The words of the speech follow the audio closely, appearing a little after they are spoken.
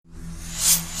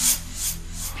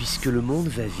Puisque le monde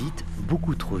va vite,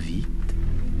 beaucoup trop vite,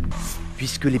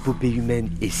 puisque l'épopée humaine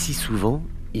est si souvent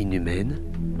inhumaine,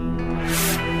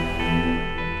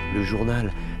 le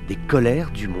journal des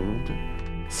colères du monde,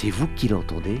 c'est vous qui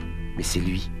l'entendez, mais c'est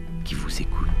lui qui vous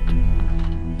écoute.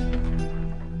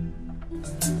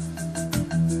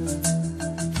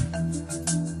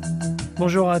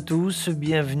 Bonjour à tous,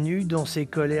 bienvenue dans ces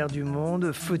colères du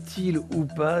monde. Faut-il ou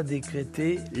pas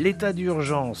décréter l'état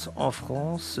d'urgence en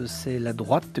France? C'est la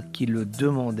droite qui le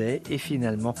demandait et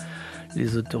finalement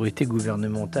les autorités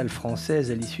gouvernementales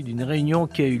françaises, à l'issue d'une réunion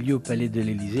qui a eu lieu au Palais de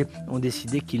l'Élysée, ont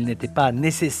décidé qu'il n'était pas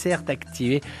nécessaire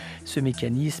d'activer ce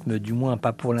mécanisme, du moins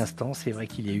pas pour l'instant. C'est vrai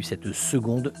qu'il y a eu cette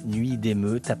seconde nuit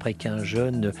d'émeute après qu'un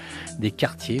jeune des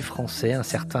quartiers français, un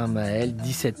certain Maël,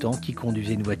 17 ans, qui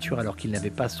conduisait une voiture alors qu'il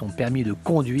n'avait pas son permis de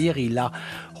conduire. Il a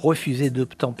refusé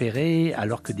d'obtempérer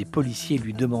alors que des policiers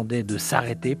lui demandaient de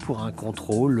s'arrêter pour un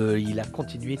contrôle. Il a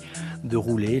continué de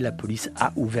rouler. La police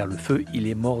a ouvert le feu. Il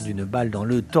est mort d'une balle dans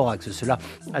le thorax. Cela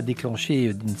a déclenché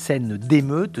une scène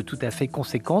d'émeute tout à fait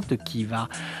conséquente qui va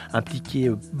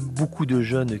impliquer beaucoup de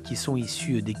jeunes qui sont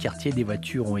issus des quartiers. Des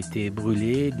voitures ont été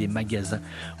brûlées, des magasins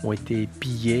ont été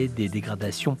pillés, des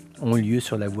dégradations ont lieu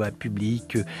sur la voie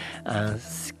publique, un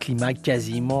climat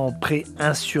quasiment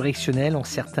pré-insurrectionnel en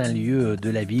certains lieux de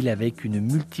la ville avec une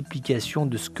multiplication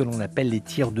de ce que l'on appelle les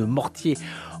tirs de mortier.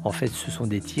 En fait, ce sont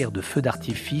des tirs de feux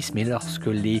d'artifice, mais lorsque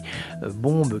les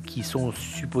bombes qui sont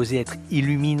supposées être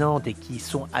illuminantes et qui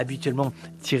sont habituellement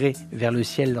tirées vers le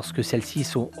ciel, lorsque celles-ci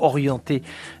sont orientées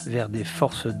vers des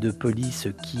forces de police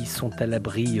qui sont à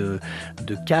l'abri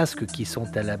de casques, qui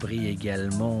sont à l'abri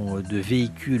également de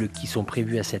véhicules qui sont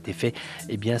prévus à cet effet,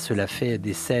 eh bien cela fait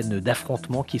des scènes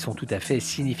d'affrontements qui sont tout à fait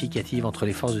significatives entre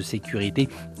les forces de sécurité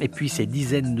et puis ces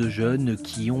dizaines de jeunes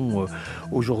qui ont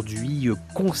aujourd'hui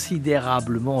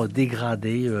considérablement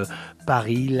dégradé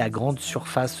Paris, la grande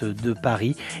surface de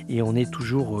Paris, et on est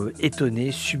toujours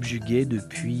étonné, subjugué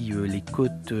depuis les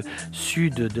côtes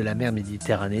sud de la mer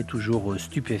Méditerranée, toujours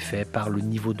stupéfait par le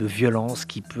niveau de violence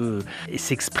qui peut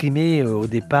s'exprimer au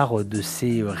départ de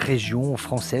ces régions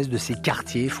françaises, de ces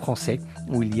quartiers français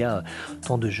où il y a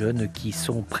tant de jeunes qui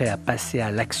sont prêts à passer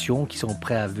à l'action, qui sont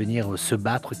prêts à venir se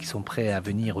battre, qui sont prêts à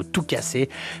venir tout casser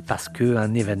parce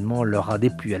qu'un événement leur a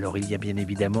déplu. Alors il y a bien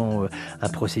évidemment un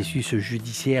processus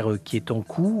judiciaire qui est en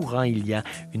cours. Il y a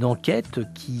une enquête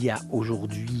qui a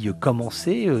aujourd'hui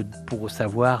commencé pour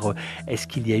savoir est-ce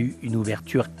qu'il y a eu une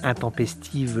ouverture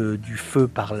intempestive du feu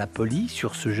par la police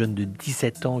sur ce jeune de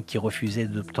 17 ans qui refusait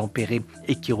d'obtempérer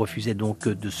et qui refusait donc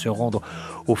de se rendre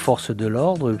aux forces de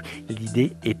l'ordre.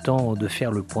 L'idée étant de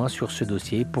faire le point sur ce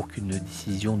dossier pour qu'une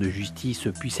décision de justice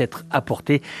puisse être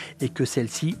apportée et que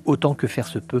celle-ci, autant que faire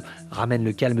se peut, ramène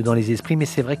le calme dans les esprits. Mais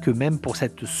c'est vrai que même pour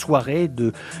cette soirée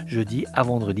de jeudi à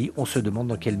vendredi, on se demande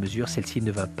dans quelle mesure celle-ci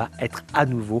ne va pas être à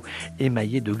nouveau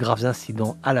émaillée de graves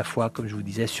incidents à la fois, comme je vous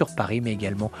disais, sur Paris, mais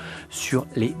également sur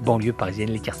les banlieues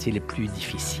parisiennes, les quartiers les plus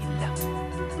difficiles.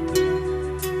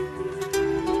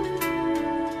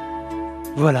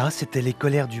 Voilà, c'était les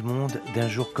colères du monde d'un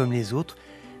jour comme les autres,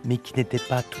 mais qui n'étaient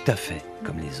pas tout à fait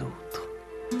comme les autres.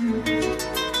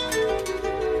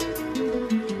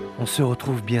 On se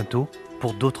retrouve bientôt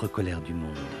pour d'autres colères du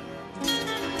monde.